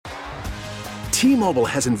T-Mobile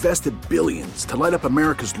has invested billions to light up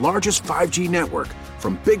America's largest 5G network,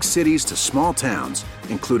 from big cities to small towns,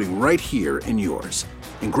 including right here in yours.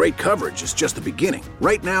 And great coverage is just the beginning.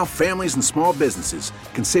 Right now, families and small businesses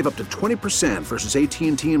can save up to 20% versus AT&T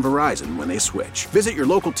and Verizon when they switch. Visit your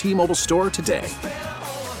local T-Mobile store today.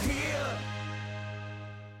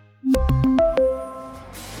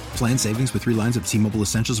 Plan savings with 3 lines of T-Mobile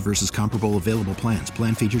Essentials versus comparable available plans.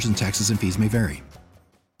 Plan features and taxes and fees may vary.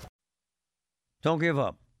 Don't give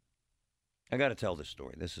up. I got to tell this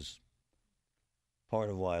story. This is part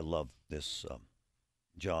of why I love this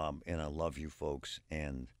job, and I love you folks,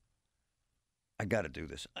 and I got to do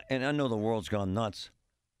this. And I know the world's gone nuts,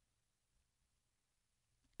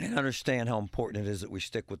 and I understand how important it is that we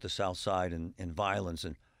stick with the South Side and violence.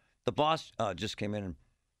 And the boss just came in, and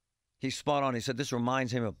he's spot on. He said this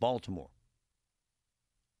reminds him of Baltimore,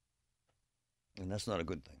 and that's not a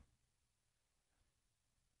good thing.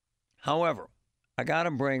 However, I got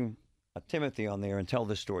to bring Timothy on there and tell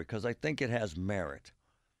this story because I think it has merit,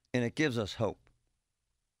 and it gives us hope.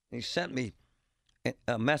 He sent me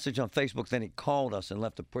a message on Facebook, then he called us and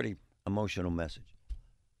left a pretty emotional message.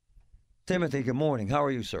 Timothy, good morning. How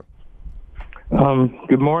are you, sir?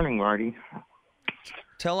 Good morning, Marty.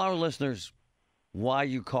 Tell our listeners why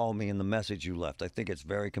you called me and the message you left. I think it's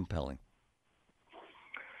very compelling.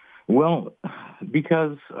 Well,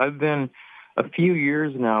 because I've been a few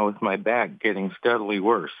years now with my back getting steadily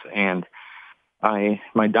worse, and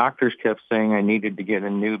my doctors kept saying I needed to get a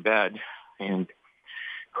new bed. And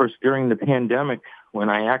of course, during the pandemic, when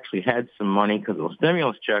I actually had some money because of the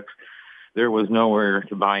stimulus checks, there was nowhere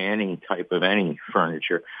to buy any type of any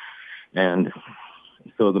furniture. And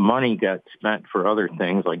so the money got spent for other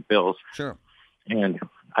things like bills. Sure. And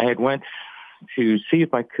I had went to see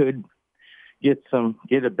if I could get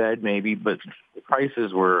a bed maybe, but the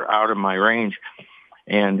prices were out of my range.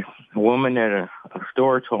 And a woman at a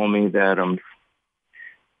store told me that a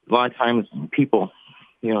lot of times people,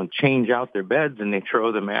 change out their beds and they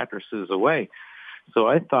throw the mattresses away. So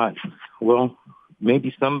I thought, well,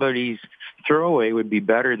 maybe somebody's throwaway would be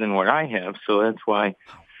better than what I have. So that's why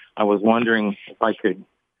I was wondering if I could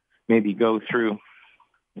maybe go through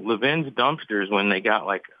Levin's dumpsters when they got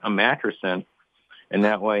like a mattress in, and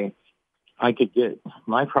that way I could get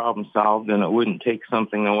my problem solved and it wouldn't take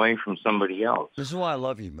something away from somebody else. This is why I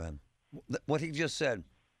love you, man. What he just said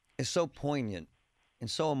is so poignant and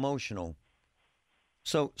so emotional.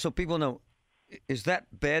 So people know, is that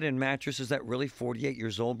bed and mattress, is that really 48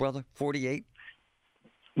 years old, brother? 48?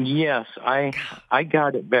 Yes, I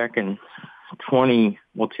got it back in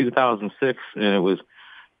 2006, and it was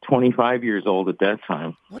 25 years old at that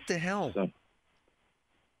time. What the hell?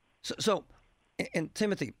 So, and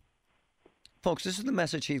Timothy, folks, this is the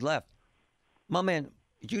message he left. My man,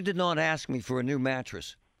 you did not ask me for a new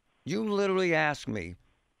mattress. You literally asked me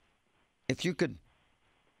if you could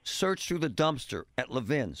search through the dumpster at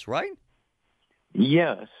Levin's, right?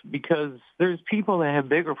 Yes, because there's people that have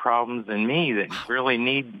bigger problems than me that really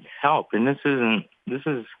need help. And there's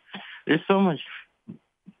so much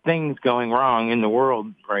things going wrong in the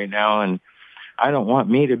world right now, and I don't want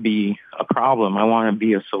me to be a problem. I want to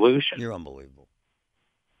be a solution. You're unbelievable.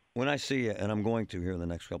 When I see you, and I'm going to here in the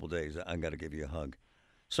next couple of days, I got to give you a hug.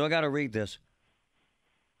 So I got to read this.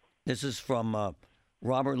 This is from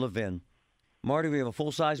Robert Levin. Marty, we have a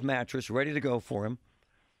full-size mattress ready to go for him.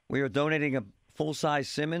 We are donating a full-size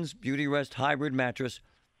Simmons Beautyrest hybrid mattress.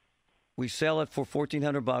 We sell it for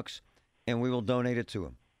 $1,400, and we will donate it to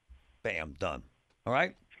him. Bam, done. All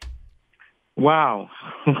right? Wow.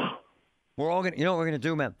 We're all gonna. You know what we're gonna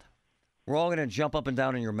do, man? We're all gonna jump up and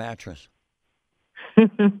down in your mattress.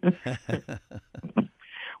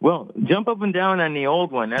 Well, jump up and down on the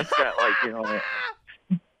old one. That's got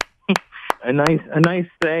a nice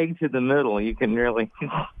sag to the middle. You can really.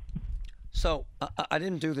 So I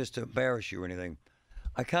didn't do this to embarrass you or anything.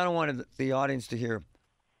 I kind of wanted the audience to hear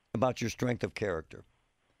about your strength of character,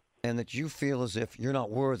 and that you feel as if you're not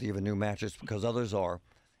worthy of a new mattress because others are.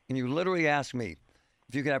 And you literally asked me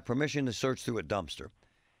if you could have permission to search through a dumpster.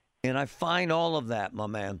 And I find all of that, my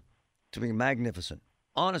man, to be magnificent.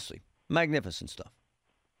 Honestly, magnificent stuff.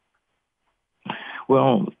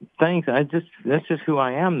 Well, thanks. That's just who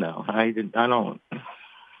I am, though. I don't.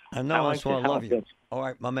 I know, that's why I love you. All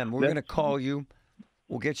right, my man, we're going to call you.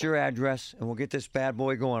 We'll get your address, and we'll get this bad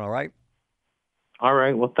boy going, all right? All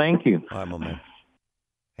right, well, thank you. All right, my man.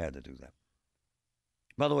 Had to do that.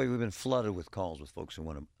 By the way, we've been flooded with calls with folks who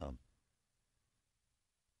want to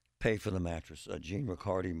pay for the mattress. Gene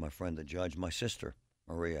Riccardi, my friend, the judge, my sister,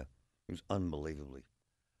 Maria, who's unbelievably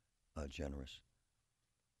generous.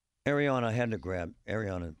 Ariana, I had to grab.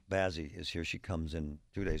 Ariana Bazzi is here. She comes in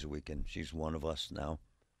 2 days a week, and she's one of us now.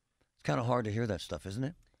 It's kind of hard to hear that stuff, isn't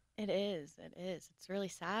it? It is. It is. It's really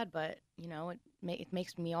sad, but it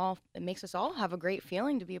makes us all have a great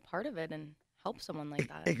feeling to be a part of it and help someone like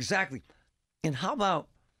that. Exactly. And how about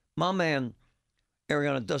my man,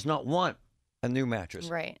 Ariana, does not want a new mattress.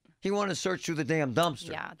 Right. He wanted to search through the damn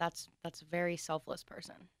dumpster. Yeah, that's a very selfless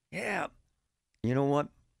person. Yeah. You know what?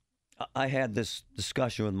 I had this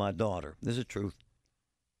discussion with my daughter. This is the truth.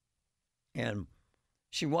 And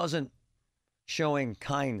she wasn't showing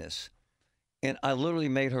kindness. And I literally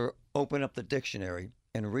made her open up the dictionary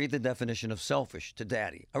and read the definition of selfish to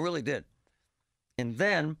Daddy. I really did. And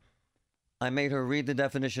then I made her read the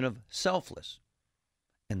definition of selfless.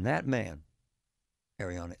 And that man,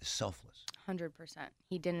 Ariana, is selfless. 100%.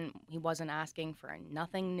 He wasn't asking for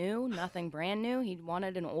nothing new, nothing brand new. He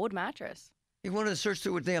wanted an old mattress. He wanted to search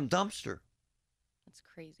through a damn dumpster. That's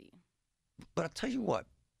crazy. But I'll tell you what,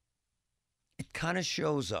 it kind of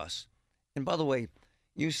shows us, and by the way,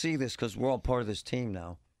 you see this because we're all part of this team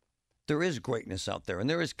now. There is greatness out there, and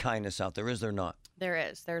there is kindness out there, is there not? There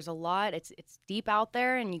is. There's a lot. It's deep out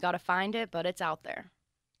there, and you got to find it, but it's out there.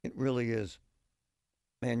 It really is.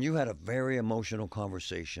 Man, you had a very emotional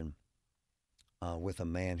conversation with a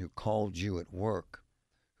man who called you at work,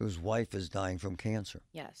 whose wife is dying from cancer.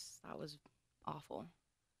 Yes, that was awful.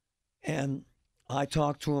 And I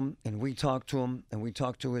talked to him, and we talked to him, and we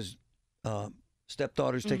talked to his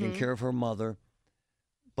stepdaughter's taking care of her mother.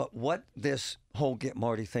 But what this whole Get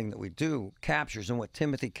Marty thing that we do captures, and what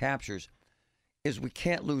Timothy captures, is we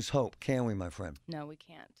can't lose hope, can we, my friend? No, we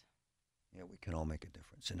can't. Yeah, we can all make a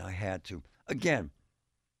difference. And I had to. Again,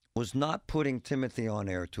 was not putting Timothy on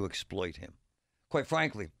air to exploit him. Quite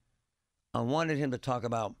frankly, I wanted him to talk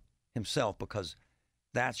about himself because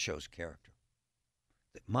that shows character.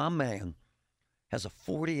 My man has a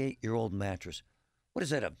 48-year-old mattress. What is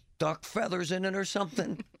that, a duck feathers in it or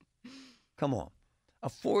something? Come on. A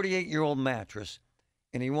 48-year-old mattress,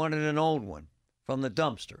 and he wanted an old one from the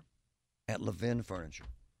dumpster at Levin Furniture.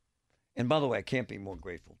 And by the way, I can't be more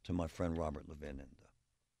grateful to my friend Robert Levin and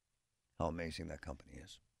how amazing that company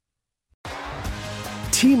is.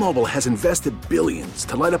 T-Mobile has invested billions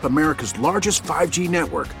to light up America's largest 5G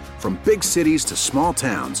network, from big cities to small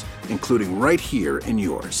towns, including right here in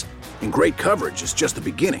yours. And great coverage is just the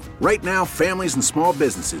beginning. Right now, families and small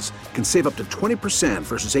businesses can save up to 20%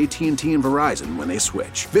 versus AT&T and Verizon when they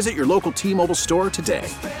switch. Visit your local T-Mobile store today.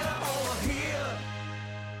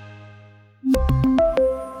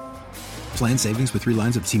 Plan savings with 3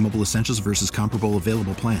 lines of T-Mobile Essentials versus comparable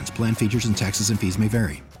available plans. Plan features and taxes and fees may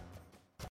vary.